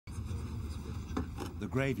The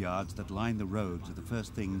graveyards that line the roads are the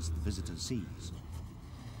first things the visitor sees.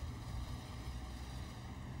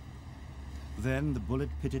 Then the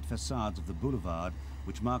bullet-pitted facades of the boulevard,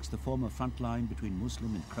 which marks the former front line between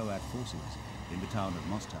Muslim and Croat forces in the town of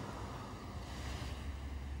Mostar.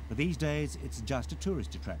 But these days, it's just a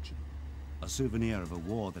tourist attraction, a souvenir of a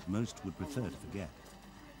war that most would prefer to forget.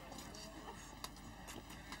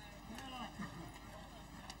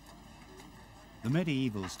 The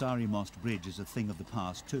medieval Stari Most bridge is a thing of the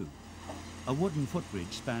past too. A wooden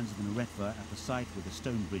footbridge spans the Nevretna at the site where the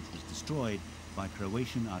stone bridge was destroyed by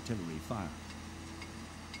Croatian artillery fire.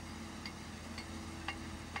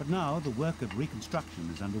 But now the work of reconstruction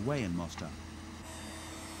is underway in Mostar.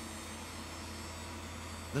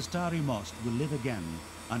 The Stari Most will live again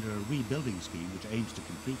under a rebuilding scheme which aims to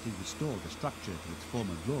completely restore the structure to its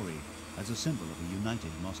former glory as a symbol of a united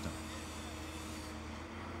Mostar.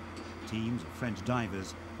 Teams of French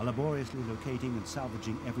divers are laboriously locating and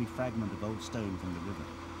salvaging every fragment of old stone from the river.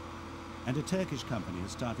 And a Turkish company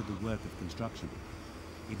has started the work of construction.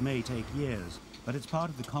 It may take years, but it's part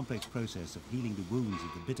of the complex process of healing the wounds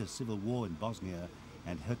of the bitter civil war in Bosnia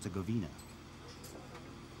and Herzegovina.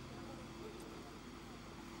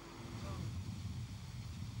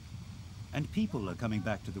 And people are coming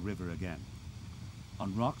back to the river again.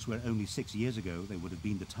 On rocks where only 6 years ago they would have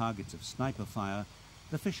been the targets of sniper fire,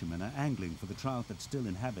 the fishermen are angling for the trout that still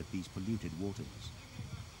inhabit these polluted waters.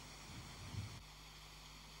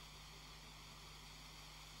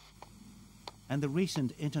 And the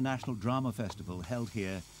recent International Drama Festival held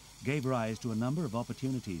here gave rise to a number of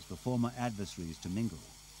opportunities for former adversaries to mingle.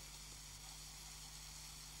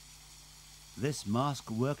 This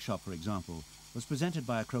mask workshop, for example, was presented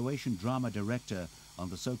by a Croatian drama director on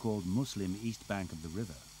the so-called Muslim east bank of the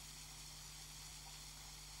river.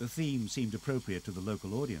 The theme seemed appropriate to the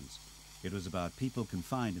local audience. It was about people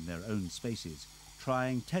confined in their own spaces,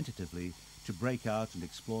 trying tentatively to break out and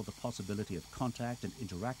explore the possibility of contact and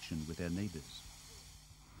interaction with their neighbors.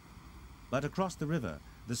 But across the river,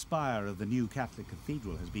 the spire of the new Catholic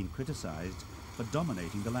cathedral has been criticized for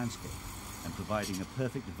dominating the landscape and providing a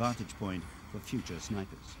perfect vantage point for future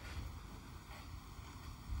snipers.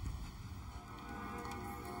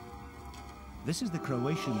 This is the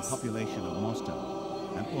Croatian population of Mostar,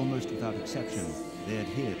 and almost without exception, they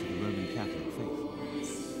adhere to the Roman Catholic faith.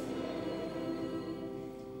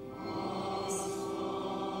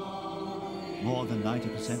 More than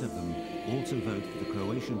 90% of them also vote for the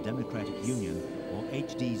Croatian Democratic Union, or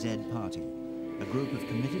HDZ party, a group of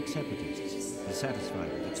committed separatists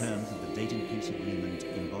dissatisfied with the terms of the Dayton Peace Agreement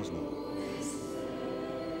in Bosnia.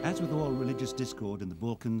 As with all religious discord in the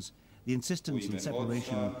Balkans, the insistence on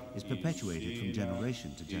separation is perpetuated from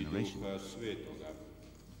generation to generation.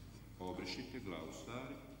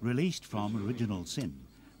 Released from original sin,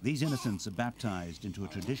 these innocents are baptized into a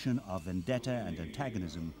tradition of vendetta and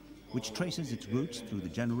antagonism which traces its roots through the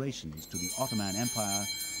generations to the Ottoman Empire,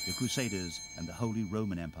 the Crusaders, and the Holy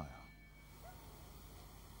Roman Empire.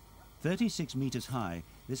 36 meters high,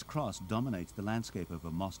 this cross dominates the landscape over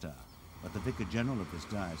Mostar, but the Vicar General of this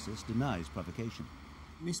diocese denies provocation.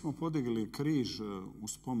 We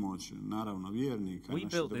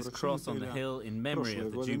built this cross on the hill in memory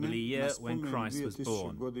of the Jubilee year when Christ was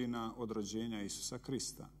born.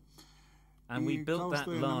 And we built that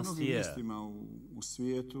last year.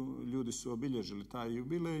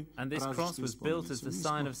 And this cross was built as the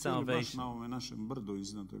sign of salvation.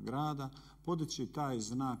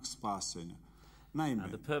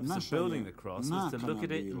 And the purpose of building the cross was to look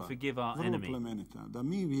at it and forgive our enemy. And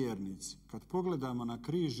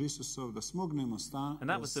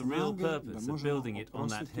that was the real purpose of building it on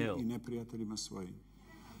that hill.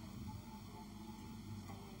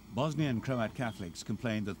 Bosnian Croat Catholics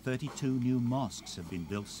complain that 32 new mosques have been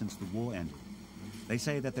built since the war ended. They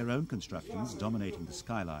say that their own constructions, dominating the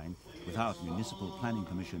skyline, without municipal planning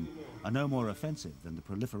permission, are no more offensive than the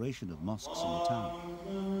proliferation of mosques in the town.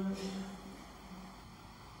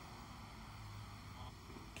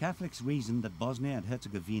 Catholics reason that Bosnia and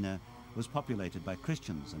Herzegovina was populated by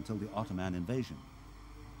Christians until the Ottoman invasion.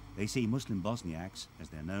 They see Muslim Bosniaks, as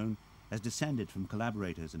they're known, as descended from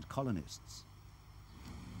collaborators and colonists.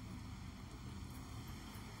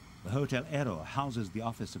 The Hotel Ero houses the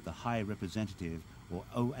office of the High Representative, or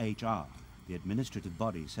OHR, the administrative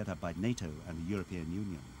body set up by NATO and the European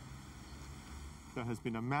Union. There has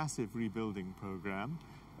been a massive rebuilding program,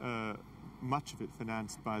 much of it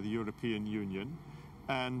financed by the European Union,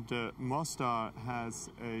 and Mostar has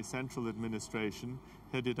a central administration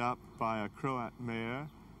headed up by a Croat mayor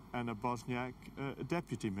and a Bosniak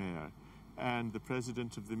deputy mayor, and the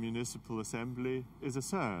president of the municipal assembly is a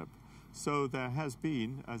Serb. So there has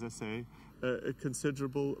been, as I say, a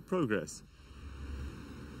considerable progress.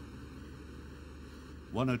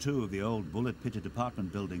 One or two of the old bullet-pitted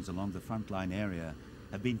apartment buildings along the frontline area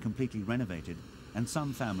have been completely renovated, and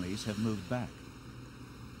some families have moved back.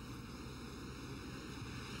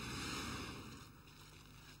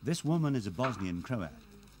 This woman is a Bosnian Croat,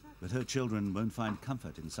 but her children won't find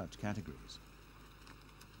comfort in such categories.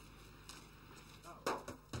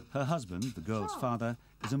 Her husband, the girl's father,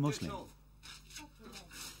 is a Muslim.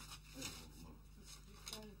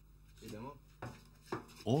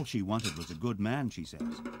 All she wanted was a good man, she says,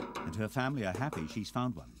 and her family are happy she's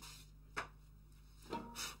found one.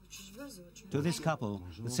 To this couple,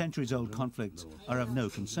 the centuries-old conflicts are of no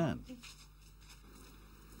concern.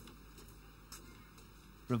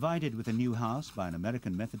 Provided with a new house by an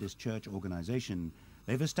American Methodist Church organization,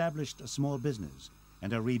 they've established a small business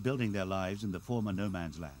and are rebuilding their lives in the former no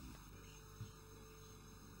man's land.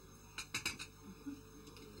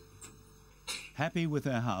 Happy with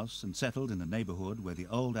their house and settled in a neighborhood where the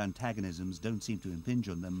old antagonisms don't seem to impinge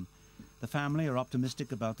on them, the family are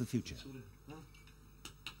optimistic about the future.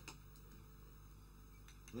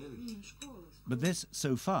 But this,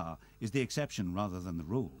 so far, is the exception rather than the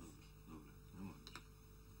rule.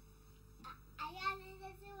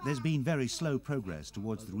 There's been very slow progress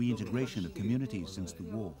towards the reintegration of communities since the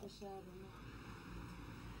war.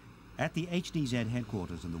 At the HDZ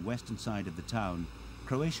headquarters on the western side of the town,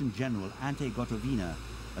 Croatian General Ante Gotovina,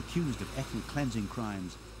 accused of ethnic cleansing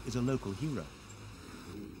crimes, is a local hero.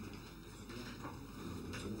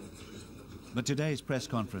 But today's press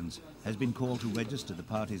conference has been called to register the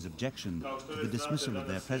party's objection to the dismissal of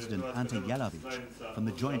their President Ante Jelavic from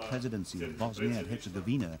the joint presidency of Bosnia and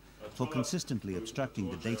Herzegovina for consistently obstructing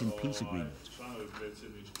the Dayton peace agreement.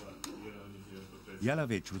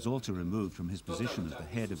 Jelavic was also removed from his position as the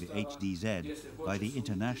head of the HDZ by the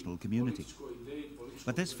international community.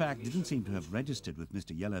 But this fact didn't seem to have registered with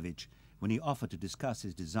Mr. Jelavic when he offered to discuss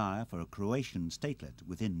his desire for a Croatian statelet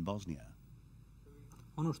within Bosnia.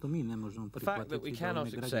 The fact that we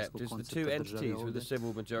cannot accept is the two entities with a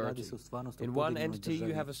civil majority. In one entity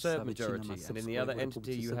you have a Serb majority, and in the other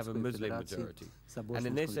entity you have a Muslim majority. And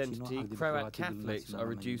in this entity, Croat Catholics are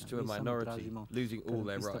reduced to a minority, losing all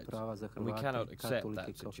their rights. And we cannot accept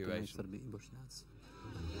that situation.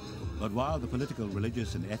 But while the political,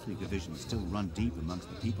 religious and ethnic divisions still run deep amongst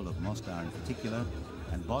the people of Mostar in particular,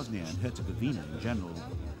 and Bosnia and Herzegovina in general,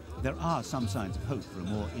 there are some signs of hope for a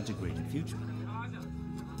more integrated future.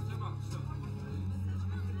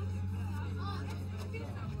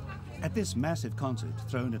 At this massive concert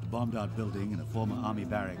thrown at a bombed-out building in a former army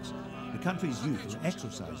barracks, the country's youth are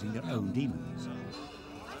exorcising their own demons.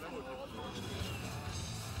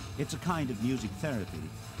 It's a kind of music therapy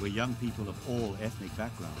where young people of all ethnic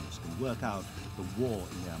backgrounds can work out the war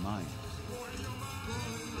in their minds.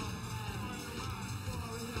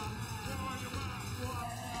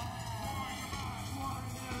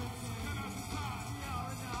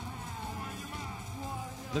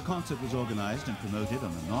 The concert was organized and promoted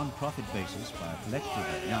on a non-profit basis by a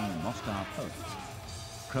collective of young Mostar poets.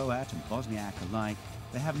 Croat and Bosniak alike,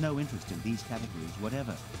 they have no interest in these categories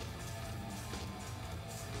whatever.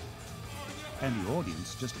 And the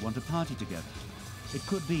audience just want to party together. It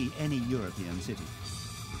could be any European city.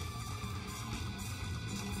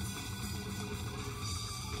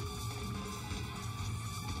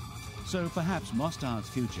 So perhaps Mostar's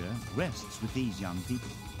future rests with these young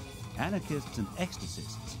people, anarchists and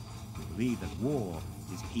ecstasists who believe that war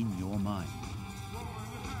is in your mind.